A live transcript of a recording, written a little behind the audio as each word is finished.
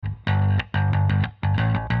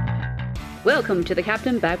Welcome to the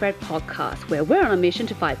Captain Bagrat podcast, where we're on a mission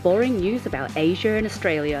to fight boring news about Asia and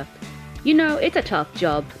Australia. You know, it's a tough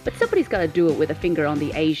job, but somebody's got to do it with a finger on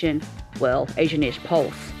the Asian-ish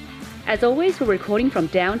pulse. As always, we're recording from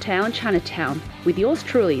downtown Chinatown with yours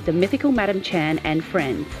truly, the mythical Madam Chan and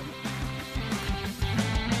friends.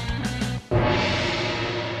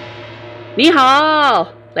 Ni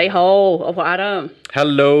hao! Lei ho, of Adam.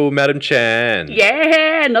 Hello, Madam Chan.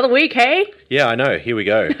 Yeah, another week, hey? Yeah, I know. Here we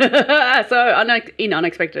go. So, in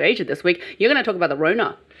Unexpected Asia this week, you're going to talk about the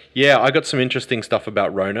Rona. Yeah, I got some interesting stuff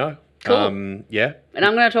about Rona. Cool. Yeah. And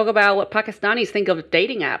I'm going to talk about what Pakistanis think of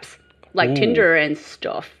dating apps, like Tinder and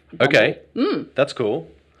stuff. Bumble. Okay. That's cool.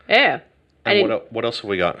 Yeah. And what else have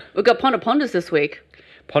we got? We've got Ponda Pondas this week.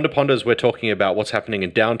 Ponda Pondas, we're talking about what's happening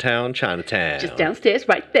in downtown Chinatown. Just downstairs,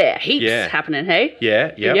 right there. Heaps happening, hey?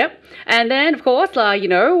 Yeah, yeah. Yep. And then, of course,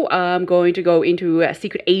 I'm going to go into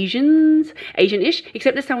Secret Asian-ish,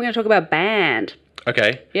 except this time we're going to talk about band.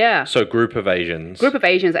 Okay. Yeah. So group of Asians. Group of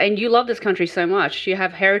Asians. And you love this country so much. You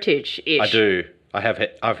have heritage-ish. I do. I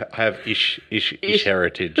have ish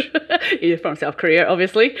heritage. You're from South Korea,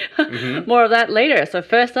 obviously. Mm-hmm. More of that later. So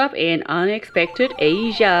first up in Unexpected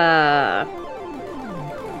Asia.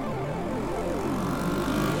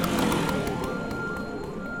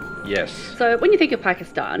 Yes. So when you think of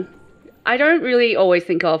Pakistan, I don't really always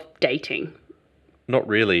think of dating. Not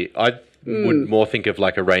really. I would more think of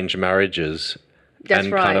like arranged marriages. That's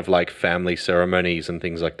and right. kind of like family ceremonies and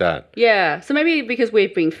things like that. Yeah. So maybe because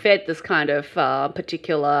we've been fed this kind of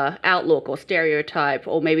particular outlook or stereotype,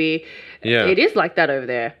 or maybe it is like that over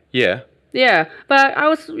there. Yeah. Yeah, but I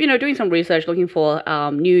was, doing some research looking for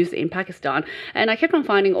news in Pakistan, and I kept on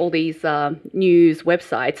finding all these news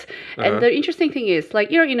websites. And the interesting thing is,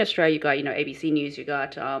 in Australia, you got, ABC News, you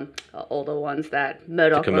got all the ones that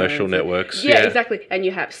Murdoch The commercial owns. networks. Yeah, exactly. And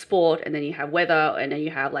you have sport, and then you have weather, and then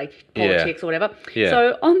you have, politics or whatever. Yeah.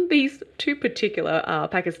 So on these two particular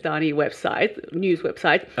Pakistani websites, news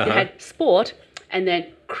websites, you had sport and then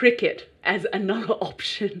cricket as another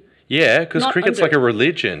option. Yeah, because cricket's like a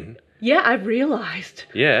religion. Yeah, I've realised.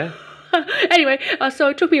 Yeah. Anyway, so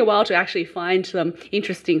it took me a while to actually find some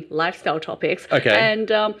interesting lifestyle topics. Okay. And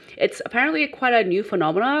it's apparently quite a new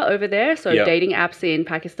phenomena over there. So dating apps in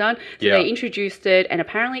Pakistan. So they introduced it, and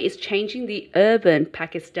apparently it's changing the urban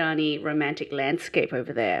Pakistani romantic landscape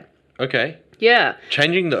over there. Okay. Yeah.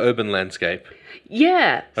 Changing the urban landscape.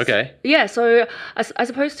 Yeah. Okay. Yeah, so as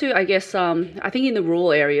opposed to, I guess, I think in the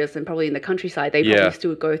rural areas and probably in the countryside, they probably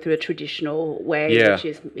still go through a traditional way, which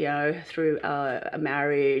is, through a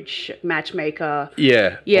marriage, matchmaker.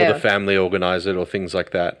 Yeah. Or the family organise it or things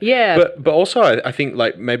like that. Yeah. But also I think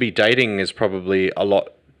maybe dating is probably a lot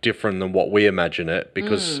different than what we imagine it,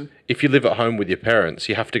 because if you live at home with your parents,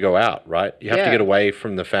 you have to go out, right? You have to get away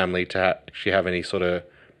from the family to actually have any sort of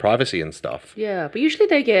privacy and stuff. Yeah, but usually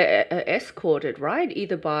they get escorted, right?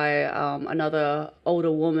 Either by another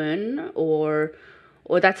older woman or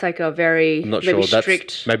that's like a very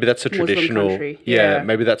strict maybe that's a traditional Muslim country.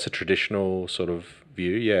 Maybe that's a traditional sort of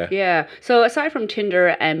view. Yeah. So aside from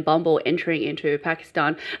Tinder and Bumble entering into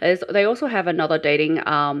Pakistan, they also have another dating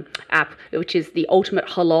app, which is the ultimate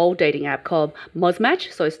halal dating app called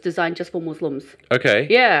Muzmatch. So it's designed just for Muslims. Okay.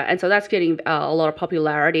 Yeah, and so that's getting a lot of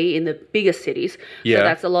popularity in the bigger cities. Yeah. So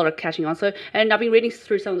that's a lot of catching on. So, and I've been reading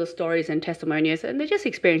through some of the stories and testimonials, and they're just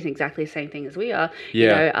experiencing exactly the same thing as we are.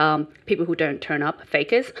 Yeah. People who don't turn up,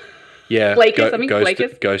 fakers. Yeah, Flakers,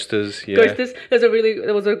 ghosters. Yeah. Ghosters.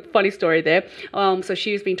 There was a funny story there. So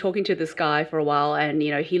she's been talking to this guy for a while, and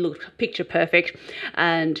he looked picture perfect,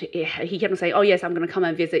 and he kept on saying, "Oh yes, I'm going to come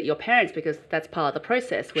and visit your parents because that's part of the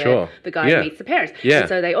process where the guy meets the parents." Yeah. And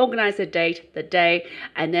so they organised a date, the day,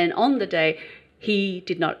 and then on the day, he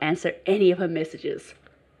did not answer any of her messages.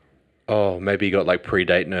 Oh, maybe he got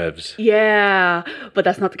pre-date nerves. Yeah, but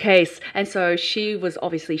that's not the case. And so she was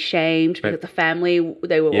obviously shamed because the family,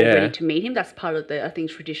 they were all ready to meet him. That's part of the, I think,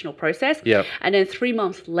 traditional process. Yeah. And then 3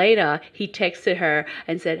 months later, he texted her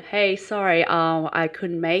and said, "Hey, sorry, I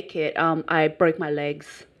couldn't make it. I broke my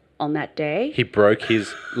legs on that day." He broke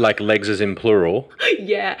his, legs as in plural.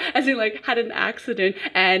 Yeah, as in had an accident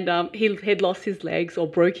and he had lost his legs or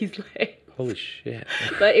broke his leg. Holy shit.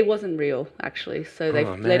 But it wasn't real, actually. So they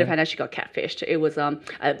later found out she got catfished. It was a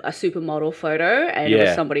supermodel photo, and it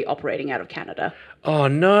was somebody operating out of Canada. Oh,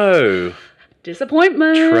 no.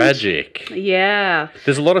 Disappointment. Tragic. Yeah.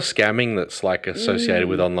 There's a lot of scamming that's associated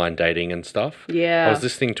with online dating and stuff. Yeah. I was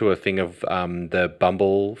listening to a thing of the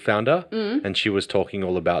Bumble founder, and she was talking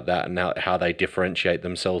all about that and how they differentiate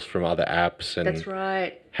themselves from other apps. And that's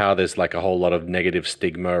right. How there's a whole lot of negative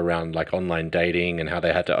stigma around online dating and how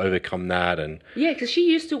they had to overcome that. And yeah, because she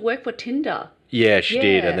used to work for Tinder. Yeah, she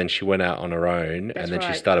did, Yeah. and then she went out on her own, and then she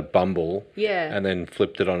right. started Bumble. Yeah. And then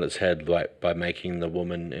flipped it on its head like by making the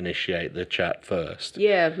woman initiate the chat first.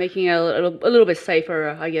 Yeah, making it a little bit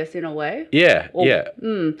safer, I guess, in a way. Yeah,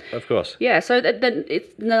 of course. Yeah, so then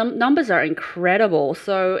numbers are incredible.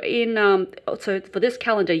 So so for this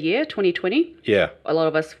calendar year, 2020, Yeah, a lot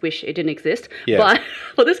of us wish it didn't exist. Yeah. But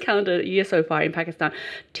for this calendar year so far in Pakistan,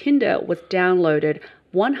 Tinder was downloaded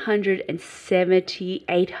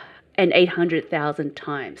 178 and 800,000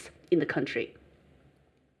 times in the country.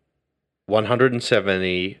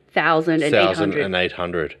 170,000 1,800. and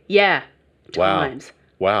 800. Yeah. Wow. Times.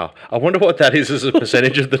 Wow. I wonder what that is as a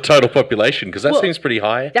percentage of the total population, because that seems pretty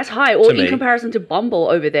high. That's high. Or in me. comparison to Bumble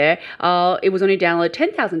over there, it was only downloaded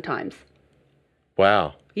 10,000 times.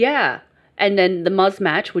 Wow. Yeah. And then the Muzz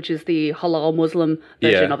Match, which is the halal Muslim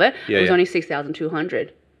version Yeah. of it, Yeah, was yeah. only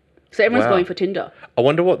 6,200. So everyone's Wow. going for Tinder. I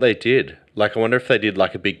wonder what they did. Like, I wonder if they did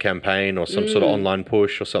like a big campaign or some sort of online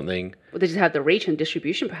push or something. Or they just have the reach and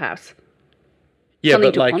distribution, perhaps. Yeah, Something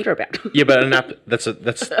but to like, ponder about. yeah, but an app.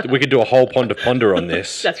 We could do a whole pond of ponder on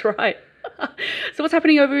this. That's right. So what's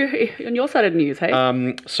happening over on your side of the news, hey?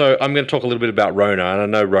 So I'm going to talk a little bit about Rona, and I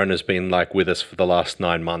know Rona's been like with us for the last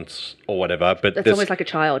 9 months or whatever. But That's there's- almost like a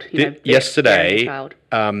child. You know, yesterday, child.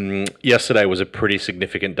 yesterday was a pretty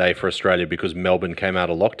significant day for Australia because Melbourne came out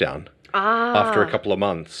of lockdown after a couple of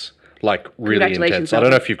months. Like really Congratulations, intense. I don't know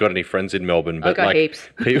Melbourne. if you've got any friends in Melbourne, but got like heaps.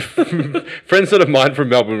 friends that of mine from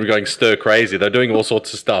Melbourne were going stir crazy. They're doing all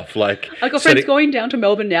sorts of stuff. Like I got friends going down to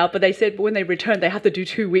Melbourne now, but they said when they return, they have to do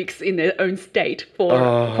 2 weeks in their own state for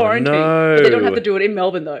quarantine. no. But they don't have to do it in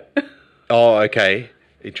Melbourne, though. Oh, okay,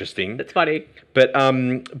 interesting. That's funny. But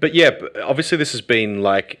yeah, obviously this has been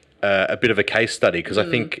like a bit of a case study because I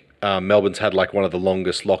think Melbourne's had like one of the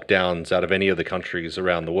longest lockdowns out of any of the countries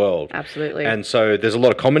around the world. Absolutely. And so there's a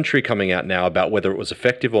lot of commentary coming out now about whether it was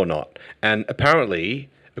effective or not. And apparently,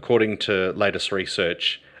 according to latest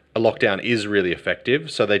research, a lockdown is really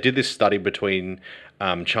effective. So they did this study between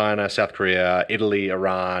China, South Korea, Italy,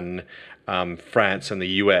 Iran, France and the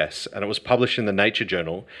US, and it was published in the Nature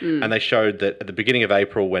Journal, and they showed that at the beginning of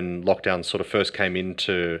April when lockdowns sort of first came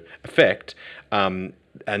into effect,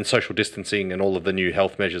 and social distancing and all of the new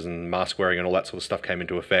health measures and mask wearing and all that sort of stuff came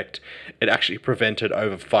into effect, it actually prevented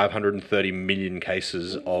over 530 million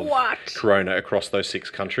cases of corona across those 6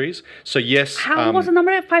 countries. So yes, How was the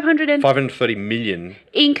number? 500 and... 530 million,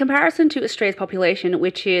 In comparison to Australia's population,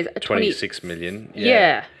 which is 26 million.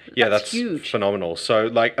 Yeah. Yeah, That's that's huge. phenomenal. So,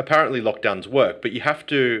 like, apparently lockdowns work, but you have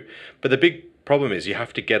to. But the big problem is you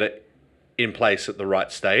have to get it in place at the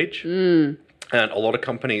right stage. And a lot of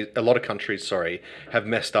countries, have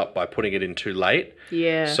messed up by putting it in too late.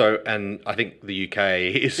 Yeah. So, and I think the UK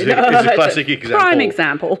is a classic Prime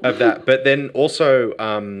example of that. But then also,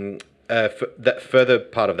 that further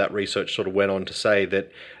part of that research sort of went on to say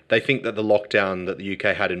that they think that the lockdown that the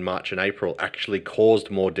UK had in March and April actually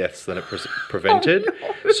caused more deaths than it prevented.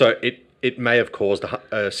 Oh, no. So it may have caused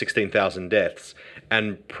 16,000 deaths,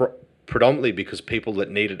 and predominantly because people that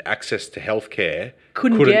needed access to healthcare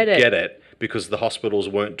couldn't get it because the hospitals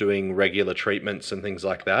weren't doing regular treatments and things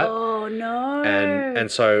like that. Oh, no. And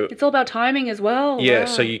so it's all about timing as well. yeah, Wow.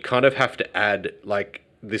 so you kind of have to add, like,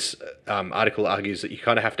 this article argues that you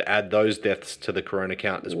kind of have to add those deaths to the corona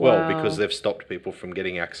count as well because they've stopped people from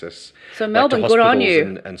getting access So to Melbourne, good on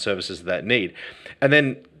hospitals you. and services that need. And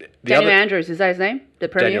then Daniel Andrews, is that his name? The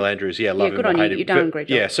Premier? Daniel Andrews, yeah, love him good or on you. hate him. You've done a But, great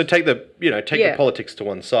job. yeah, so take the politics to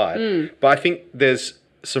one side. But I think there's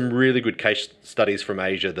some really good case studies from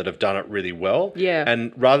Asia that have done it really well. Yeah.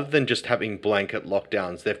 And rather than just having blanket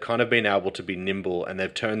lockdowns, they've kind of been able to be nimble and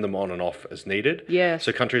they've turned them on and off as needed. Yes.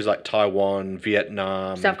 So countries like Taiwan,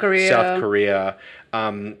 Vietnam, South Korea.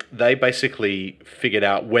 They basically figured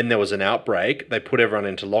out when there was an outbreak, they put everyone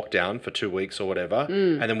into lockdown for 2 weeks or whatever,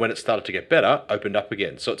 and then when it started to get better, opened up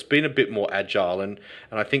again. So it's been a bit more agile, and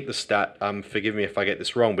I think the stat, forgive me if I get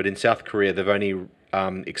this wrong, but in South Korea, they've only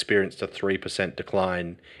experienced a 3%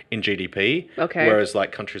 decline in GDP, whereas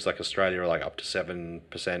like countries like Australia are like up to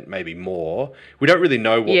 7%, maybe more. We don't really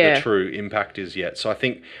know what the true impact is yet. So I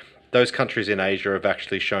think those countries in Asia have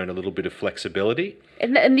actually shown a little bit of flexibility.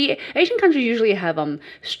 And the Asian countries usually have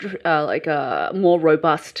like a more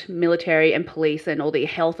robust military and police and all the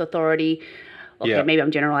health authority. Okay, maybe I'm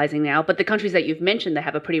generalizing now, but the countries that you've mentioned, they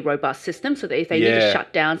have a pretty robust system. So that if they need to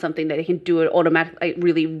shut down something, that they can do it automatically,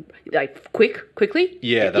 really like quickly.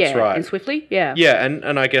 Yeah, that's right. And swiftly. Yeah. Yeah,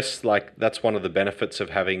 and I guess like that's one of the benefits of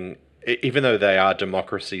having, even though they are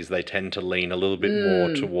democracies, they tend to lean a little bit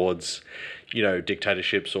more towards,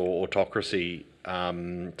 dictatorships or autocracy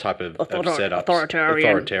type of setups.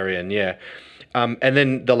 Authoritarian, yeah. And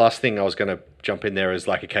then the last thing I was going to jump in there is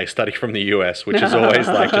like a case study from the US, which is always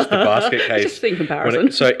like just the basket case. Just in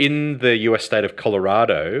comparison. So in the US state of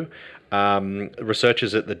Colorado,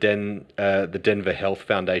 researchers at the Denver Health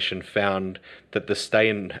Foundation found that the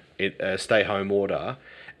stay home order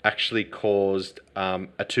actually caused a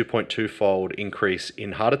 2.2-fold increase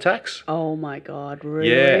in heart attacks. Oh my God, really?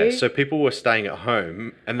 Yeah, so people were staying at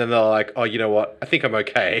home and then they're like, oh, you know what? I think I'm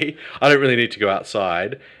okay. I don't really need to go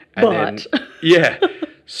outside. And But... yeah.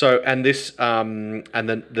 So, and this, and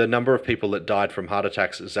then the number of people that died from heart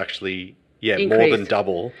attacks is actually, more Increased. than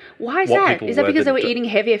double. Why is what that? people Is that because they were that- eating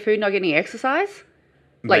heavier food, not getting exercise?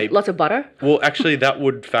 Like Maybe. lots of butter? Well, actually, that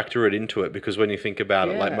would factor it into it because when you think about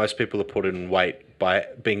it, like Yeah. most people are put in weight by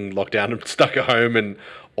being locked down and stuck at home and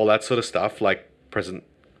all that sort of stuff. Like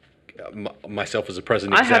myself as a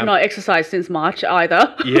present I example. have not exercised since March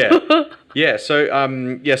either. Yeah.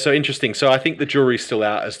 So interesting. So I think the jury's still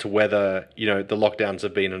out as to whether, the lockdowns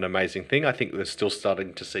have been an amazing thing. I think we're still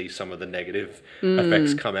starting to see some of the negative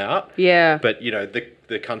effects come out. Yeah. But,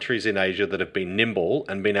 the countries in Asia that have been nimble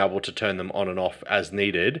and been able to turn them on and off as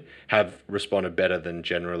needed have responded better than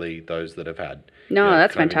generally those that have had. No,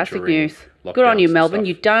 that's COVID fantastic during news. Good on you, lockdowns and Melbourne. stuff.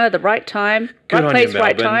 You've done it at the right time. Good Right on place, you,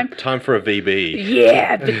 right Melbourne. time. Time for a VB.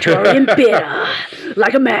 Yeah, Victorian bitter.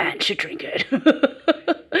 Like a man should drink it.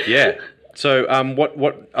 Yeah. So,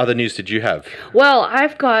 what other news did you have? Well,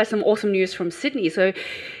 I've got some awesome news from Sydney. So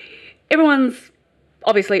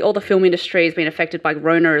obviously, all the film industry has been affected by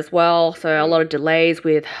Rona as well. So a lot of delays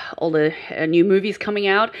with all the new movies coming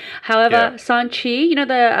out. However, Yeah. Shang-Chi,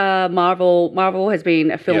 the Marvel has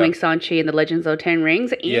been filming Yeah. Shang-Chi and the Legends of the Ten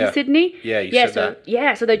Rings in Yeah. Sydney. Yeah, you said so, that.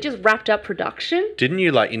 Yeah, so they just wrapped up production. Didn't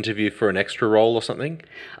you interview for an extra role or something?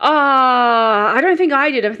 I don't think I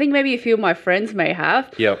did. I think maybe a few of my friends may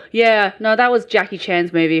have. Yep. Yeah, no, that was Jackie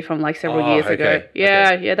Chan's movie from several years ago. okay,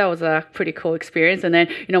 Yeah, that was a pretty cool experience. And then,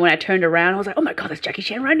 when I turned around, I was like, oh my God, there's Jackie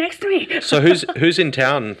Chan right next to me. So who's in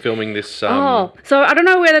town filming this? So I don't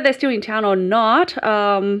know whether they're still in town or not.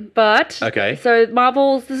 But Okay. So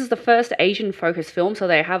Marvel's, this is the first Asian-focused film, so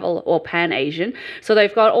they have or Pan-Asian. So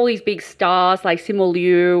they've got all these big stars like Simu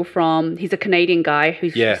Liu he's a Canadian guy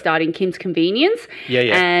who's starting Kim's Convenience. Yeah.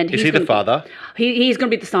 And Is he the father? He's going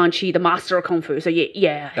to be the Shang-Chi, the master of Kung Fu. So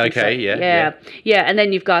yeah. Okay, Yeah. And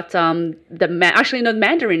then you've got the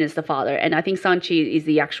Mandarin is the father, and I think Shang-Chi is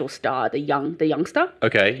the actual star, the youngster.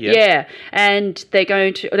 Okay, yeah. Yeah, and they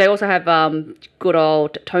also have good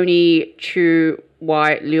old Tony Chu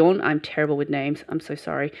Wai Leon. I'm terrible with names. I'm so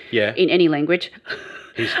sorry. Yeah. In any language.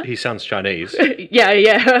 He sounds Chinese. Yeah.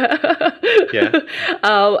 Yeah.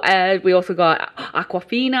 And we also got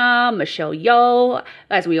Aquafina, Michelle Yeoh.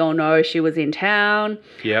 As we all know, she was in town.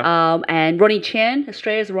 Yeah. And Ronnie Chan,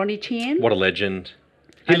 Australia's Ronnie Chan. What a legend.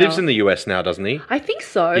 He lives in the US now, doesn't he? I think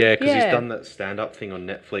so. Yeah, because he's done that stand-up thing on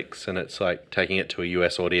Netflix, and it's taking it to a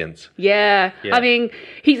US audience. Yeah. Yeah. I mean,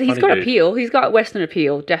 he's got dude. appeal. He's got Western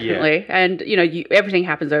appeal, definitely. Yeah. And, everything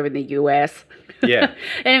happens over in the US. Yeah.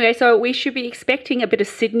 Anyway, so we should be expecting a bit of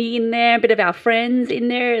Sydney in there, a bit of our friends in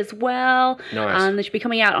there as well. Nice. They should be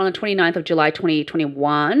coming out on the 29th of July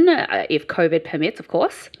 2021, if COVID permits, of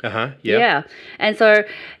course. Uh-huh. Yeah. And so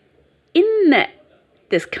in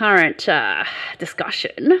this current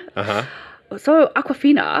discussion, so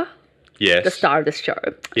Aquafina, Yes. the star of this show,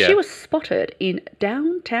 Yeah. she was spotted in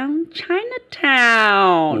downtown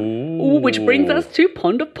Chinatown. Ooh, which brings us to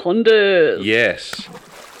Ponder Ponders. Yes.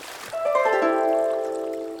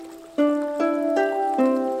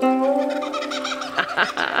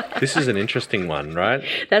 This is an interesting one, right?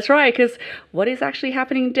 That's right, because what is actually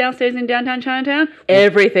happening downstairs in downtown Chinatown?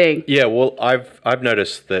 Everything. Yeah, well, I've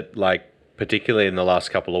noticed that, particularly in the last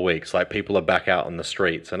couple of weeks, people are back out on the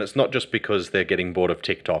streets, and it's not just because they're getting bored of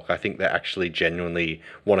TikTok. I think they actually genuinely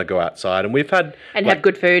want to go outside, and we've had Have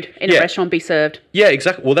good food in a restaurant be served. Yeah,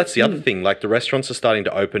 exactly. Well, that's the other thing. The restaurants are starting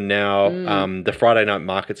to open now. The Friday night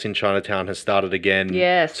markets in Chinatown has started again.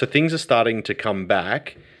 Yes. So things are starting to come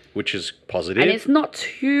back, which is positive. And it's not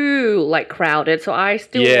too crowded, so I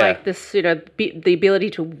still Yeah. like this, the ability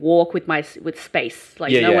to walk with space,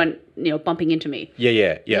 no one, bumping into me.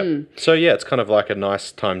 Yeah. So yeah, it's kind of a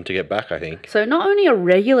nice time to get back, I think. So not only are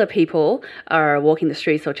regular people are walking the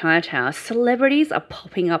streets of Chinatown, celebrities are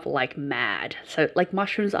popping up like mad. So like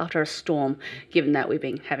mushrooms after a storm, given that we've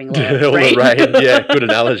been having a lot of All rain. the rain, yeah, good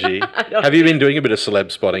analogy. Have you been doing a bit of celeb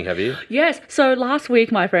spotting, have you? Yes. So last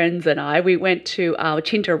week, my friends and I, we went to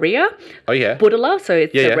Chintaria, Oh yeah. Budala. So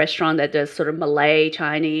it's Yeah, a yeah. restaurant that does sort of Malay,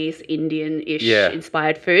 Chinese, Indian-ish Yeah.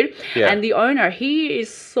 inspired food. Yeah. And the owner, he is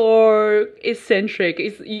so so eccentric.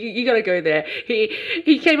 You got to go there.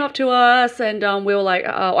 He came up to us and we were like,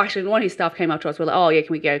 actually, one of his staff came up to us. We were like, oh, yeah,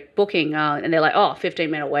 can we go booking? And they're like,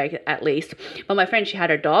 15-minute away at least. But my friend, she had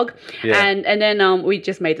her dog. Yeah. And then we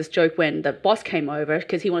just made this joke when the boss came over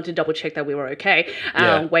because he wanted to double check that we were okay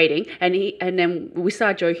waiting. And then we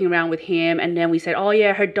started joking around with him. And then we said, oh,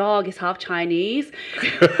 yeah, her dog is half Chinese.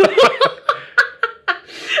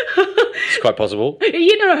 It's quite possible.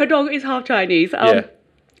 Her dog is half Chinese.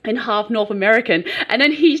 And half North American. And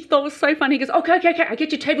then he thought it was so funny. He goes, okay, I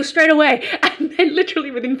get your table straight away. And then literally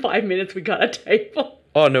within 5 minutes, we got a table.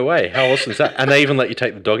 Oh, no way. How awesome is that? And they even let you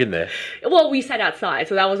take the dog in there? Well, we sat outside,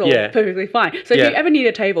 so that was all perfectly fine. So if you ever need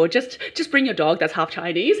a table, just bring your dog that's half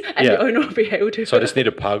Chinese, and the owner will be able to... So I just need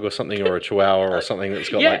a pug or something, or a chihuahua or something that's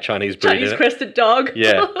got like Chinese breed in it. Chinese crested dog.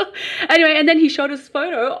 Yeah. Anyway, and then he showed us a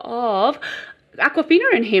photo of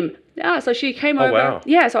Aquafina and him. Yeah, so she came over. Wow.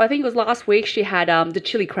 Yeah, so I think it was last week she had the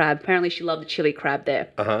chili crab. Apparently she loved the chili crab there.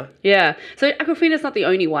 Uh-huh. Yeah, so Aquafina's not the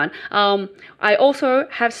only one. I also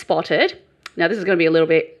have spotted, now this is going to be a little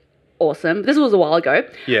bit awesome. This was a while ago.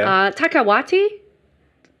 Yeah. Takawati.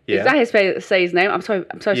 Yeah. Is that his say his name? I'm so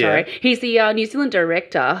sorry. He's the New Zealand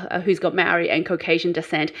director who's got Maori and Caucasian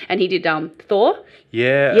descent, and he did Thor.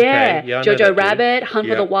 Yeah. Yeah. Okay. Yeah, Jojo Rabbit, Hunt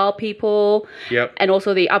for the Wild People. Yep. And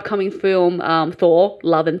also the upcoming film Thor: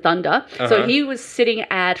 Love and Thunder. Uh-huh. So he was sitting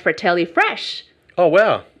at Fratelli Fresh. Oh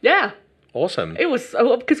wow. Yeah. Awesome. It was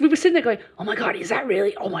because we were sitting there going, "Oh my god, is that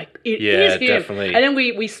really? Oh my, it is him." Definitely. And then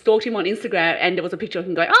we stalked him on Instagram, and there was a picture of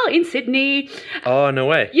him going, "Oh, in Sydney." Oh no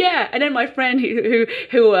way. Yeah, and then my friend who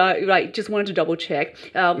like just wanted to double check,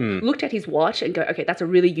 looked at his watch and go, "Okay, that's a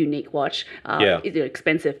really unique watch. It's an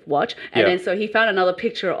expensive watch." And then so he found another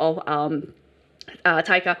picture of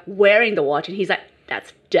Taika wearing the watch, and he's like,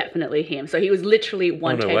 "That's definitely him." So he was literally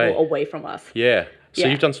one table away from us. Yeah. So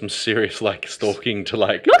you've done some serious stalking to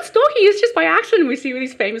Not stalking, it's just by accident we see with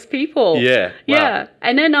these famous people. Yeah. Wow. Yeah.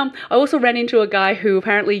 And then I also ran into a guy who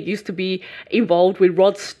apparently used to be involved with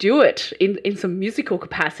Rod Stewart in some musical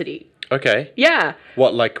capacity. Okay. Yeah.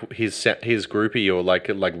 What, like his groupie or like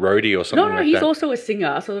roadie or something? No, he's also a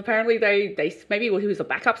singer. So apparently they maybe he was a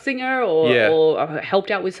backup singer or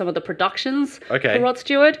helped out with some of the productions for Rod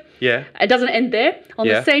Stewart. Yeah. It doesn't end there. On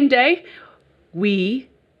the same day, we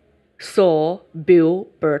saw Bill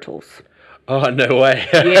Birtles. Oh, no way.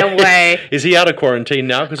 Yeah, way. Is he out of quarantine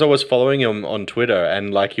now? Because I was following him on Twitter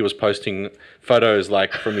and he was posting photos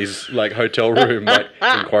from his hotel room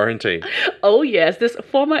in quarantine. Oh, yes. This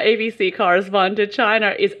former ABC correspondent to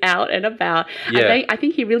China is out and about. Yeah. I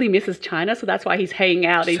think he really misses China, so that's why he's hanging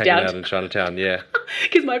out. He's hanging out in Chinatown, yeah.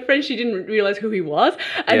 Because my friend, she didn't realize who he was.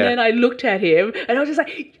 And then I looked at him and I was just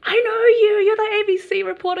like, I know you. You're the ABC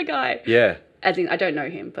reporter guy. Yeah. As in, I don't know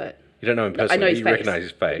him, but... You don't know him personally? I know his you face. recognize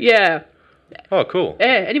his face? Yeah. Oh, cool.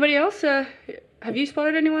 Yeah. Anybody else? Have you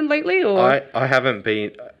spotted anyone lately? Or I haven't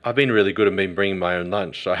been... I've been really good at bringing my own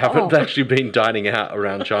lunch. So I haven't actually been dining out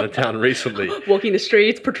around Chinatown recently. Walking the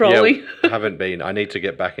streets, patrolling. Yeah, I haven't been. I need to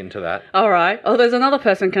get back into that. All right. Oh, there's another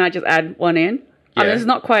person. Can I just add one in? Yeah. I mean, it's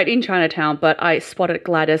not quite in Chinatown, but I spotted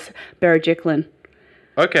Gladys Berejiklian.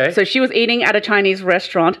 Okay. So she was eating at a Chinese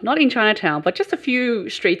restaurant, not in Chinatown, but just a few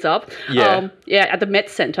streets up. Yeah. At the Met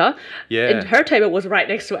Center. Yeah. And her table was right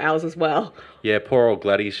next to ours as well. Yeah, poor old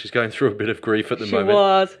Gladys. She's going through a bit of grief at the moment. She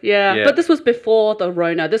was, yeah. But this was before the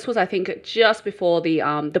Rona. This was, I think, just before the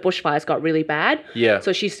bushfires got really bad. Yeah.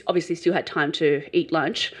 So she's obviously still had time to eat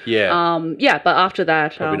lunch. Yeah. But after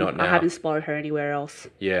that, Probably not now. I haven't spotted her anywhere else.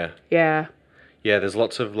 Yeah. Yeah. Yeah, there's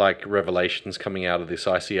lots of revelations coming out of this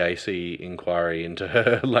ICAC inquiry into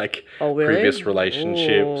her previous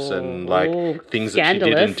relationships and things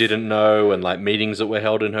that she didn't know and pretty that were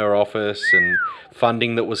held in her office and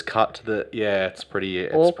funding that was cut to the it's pretty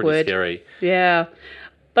scary. Yeah.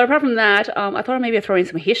 But apart from that, I thought maybe I'd throw in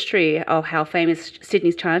some history of how famous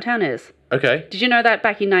Sydney's Chinatown is. Okay. Did you know that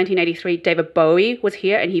back in 1983 David Bowie was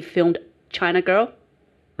here and he filmed China Girl?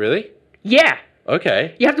 Really? Yeah.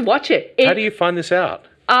 Okay. You have to watch it. How do you find this out?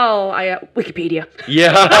 Oh, Wikipedia.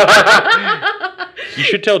 Yeah. You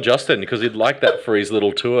should tell Justin because he'd like that for his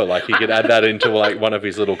little tour. He could add that into one of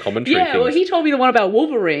his little commentary things. Yeah, well, he told me the one about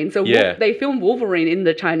Wolverine. So Yeah. they filmed Wolverine in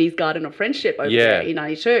the Chinese Garden of Friendship over there in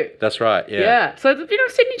 92. That's right, yeah. Yeah. So,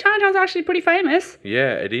 Sydney Chinatown's actually pretty famous.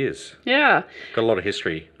 Yeah, it is. Yeah. Got a lot of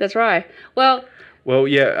history. That's right. Well,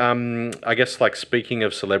 yeah, I guess speaking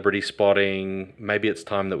of celebrity spotting, maybe it's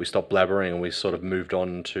time that we stop blabbering and we sort of moved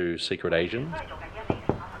on to Secret Asian.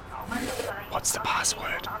 What's the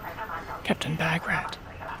password? Captain Bagrat.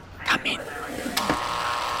 Come in.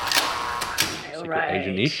 Secret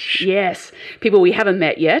Asian-ish. Yes. People we haven't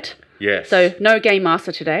met yet. Yes. So no Game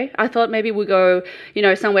Master today. I thought maybe we go,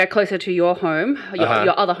 somewhere closer to your home,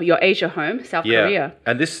 your Asia home, South Korea.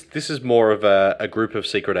 And this is more of a group of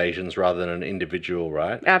secret Asians rather than an individual,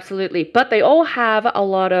 right? Absolutely. But they all have a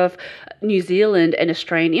lot of New Zealand and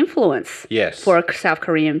Australian influence. Yes. For a South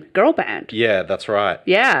Korean girl band. Yeah, that's right.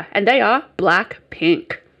 Yeah, and they are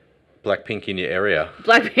Blackpink. Blackpink in your area.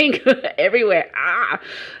 Blackpink everywhere.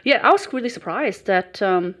 Yeah, I was really surprised that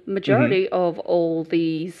majority of all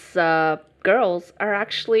these girls are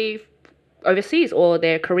actually overseas, or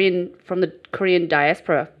they're Korean, from the Korean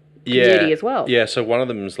diaspora community as well. Yeah, so one of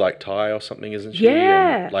them is like Thai or something, isn't she?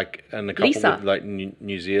 Yeah. And a couple Lisa. with like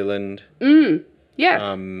New Zealand.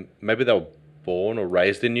 Yeah. Maybe they were born or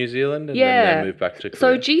raised in New Zealand and Yeah. then they moved back to Korea.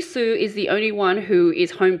 So Jisoo is the only one who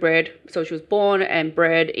is homebred. So she was born and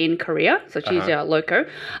bred in Korea. So she's a loco.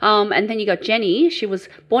 And then you got Jenny. She was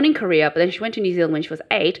born in Korea, but then she went to New Zealand when she was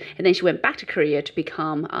 8. And then she went back to Korea to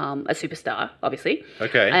become a superstar, obviously.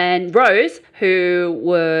 Okay. And Rose,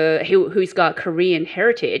 who's got Korean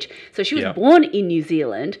heritage. So she was born in New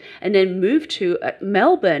Zealand and then moved to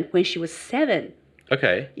Melbourne when she was 7.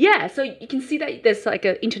 Okay. Yeah, so you can see that there's like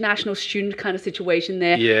an international student kind of situation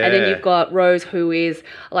there. Yeah. And then you've got Rose, who is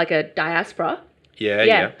like a diaspora.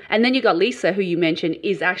 Yeah. And then you got Lisa, who you mentioned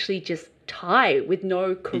is actually just Thai with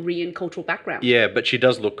no Korean cultural background. Yeah, but she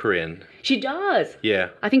does look Korean. She does. Yeah.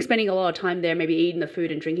 I think spending a lot of time there, maybe eating the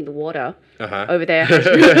food and drinking the water Uh-huh. over there.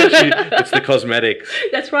 It's the cosmetics.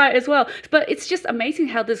 That's right as well. But it's just amazing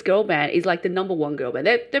how this girl band is like the number one girl band.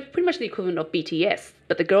 They're pretty much the equivalent of BTS,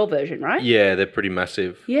 but the girl version, right? Yeah, they're pretty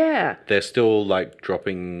massive. Yeah. They're still like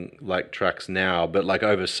dropping like tracks now, but like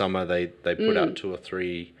over summer they put out 2 or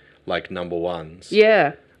 3 like number ones.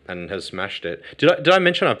 Yeah. And has smashed it. Did I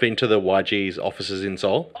mention I've been to the YG's offices in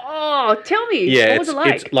Seoul? Oh, tell me. Yeah, what was it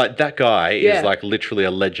like? it's like that guy Yeah. is like literally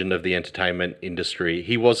a legend of the entertainment industry.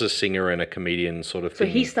 He was a singer and a comedian sort of So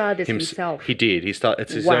thing. he started this himself? He did.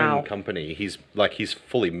 It's his Wow. own company. He's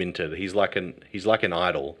fully minted. He's like an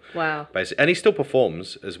idol. Wow. Basically. And he still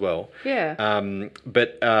performs as well. Yeah.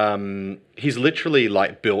 But he's literally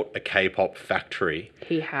like built a K-pop factory.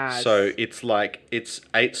 He has. So it's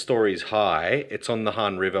 8 stories high. It's on the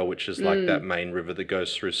Han River, which is like that main river that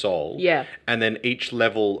goes through Seoul. Yeah. And then each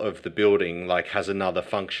level of the building like has another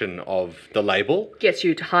function of the label. Gets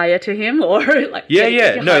you to hire to him, or like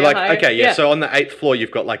Yeah. No, hire, like hire. okay, yeah. So on the 8th floor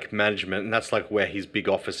you've got like management, and that's like where his big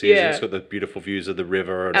office is. Yeah. And it's got the beautiful views of the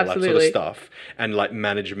river and all that sort of Absolutely. stuff. And like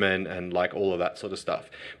management and like all of that sort of stuff.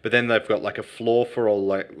 But then they've got like a floor for all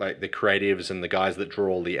like the creatives and the guys that draw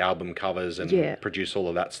all the album covers and Yeah. produce all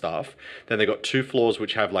of that stuff. Then they've got 2 floors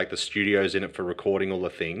which have like the studios in it for recording all the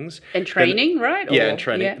things. And training, right? Yeah, Or- and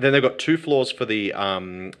training. yeah. Then they've got 2 floors for the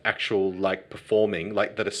actual like performing,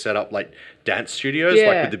 like that are set up like dance studios, like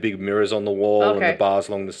Yeah. with the big mirrors on the wall and Okay. the bars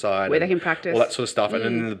along the side, Where they and can practice. all that sort of stuff. And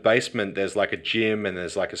then in the basement, there's like a gym and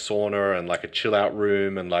there's like a sauna and like a chill out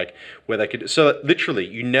room and like where they could. So literally,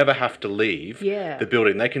 you never have to leave Yeah. the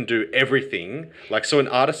building. They can do everything. Like so, an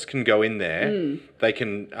artist can go in there. They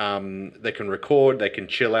can record. They can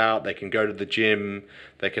chill out. They can go to the gym.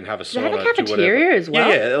 They can have a sauna. they have a do whatever. cafeteria as well?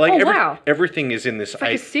 Yeah, like Oh, wow. everything is in this It's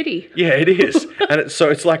like a city. Yeah, it is, and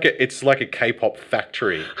it's like a K-pop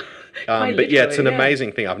factory. But yeah, it's an literally, yeah.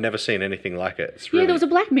 amazing thing. I've never seen anything like it. It's really Yeah, there was a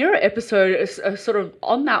Black Mirror episode sort of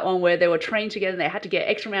on that one where they were trained together and they had to get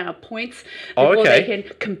extra amount of points Oh, before okay. they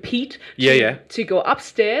can compete Yeah. to go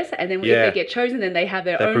upstairs. And then Yeah. if they get chosen, then they have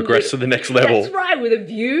their They own... progress to the next level. That's right, with a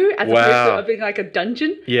view as Wow. opposed to being like a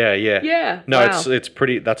dungeon. Yeah. Yeah, No, wow. it's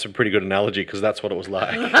pretty. That's a pretty good analogy because that's what it was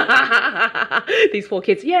like. These 4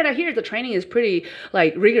 kids. Yeah, no, here the training is pretty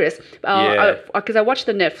like rigorous. Yeah. Because I watched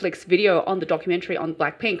the Netflix video on the documentary on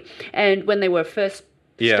Blackpink, and when they were first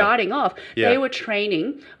Yeah. starting off, Yeah. they were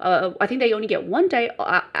training. I think they only get 1 day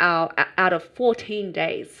out of 14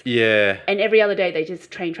 days, Yeah. and every other day they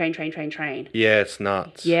just train. Yeah, it's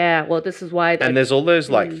nuts. Yeah, well, this is why. And there's all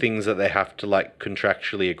those like things that they have to like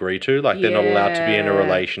contractually agree to. Like they're not allowed to be in a Yeah.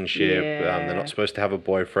 relationship. Yeah. They're not supposed to have a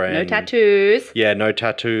boyfriend. no tattoos. Yeah, no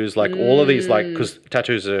tattoos. Like all of these, like because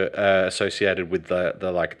tattoos are associated with the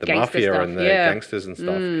Gangster mafia stuff, and the yeah. gangsters and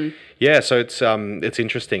stuff. Yeah, so it's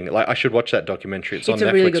interesting. Like I should watch that documentary. It's on It's a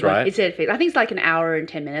Netflix, really good right? one. It's Netflix. I think it's like an hour and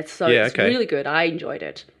 10 minutes, so Yeah, it's okay. really good. I enjoyed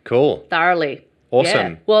it Cool. thoroughly.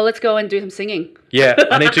 Awesome. Yeah. Well, let's go and do some singing. Yeah,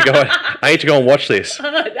 I need to go. I need to go and watch this.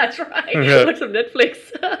 That's right. Watch some Netflix.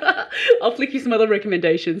 I'll flick you some other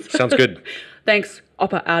recommendations. Sounds good. Thanks,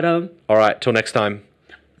 Oppa Adam. All right, till next time.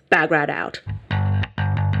 Bag Rat out.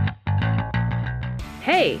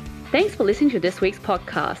 Hey, thanks for listening to this week's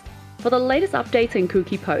podcast. For the latest updates and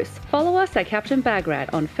kooky posts, follow us at Captain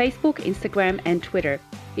Bagrat on Facebook, Instagram, and Twitter.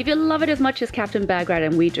 If you love it as much as Captain Bagrat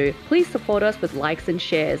and we do, please support us with likes and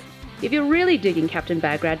shares. If you're really digging Captain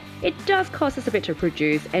Bagrat, it does cost us a bit to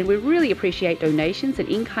produce, and we really appreciate donations and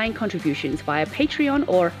in-kind contributions via Patreon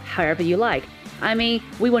or however you like. I mean,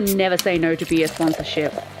 we will never say no to be a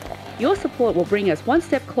sponsorship. Your support will bring us one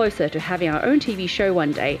step closer to having our own TV show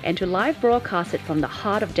one day and to live broadcast it from the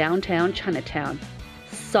heart of downtown Chinatown.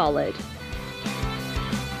 Solid.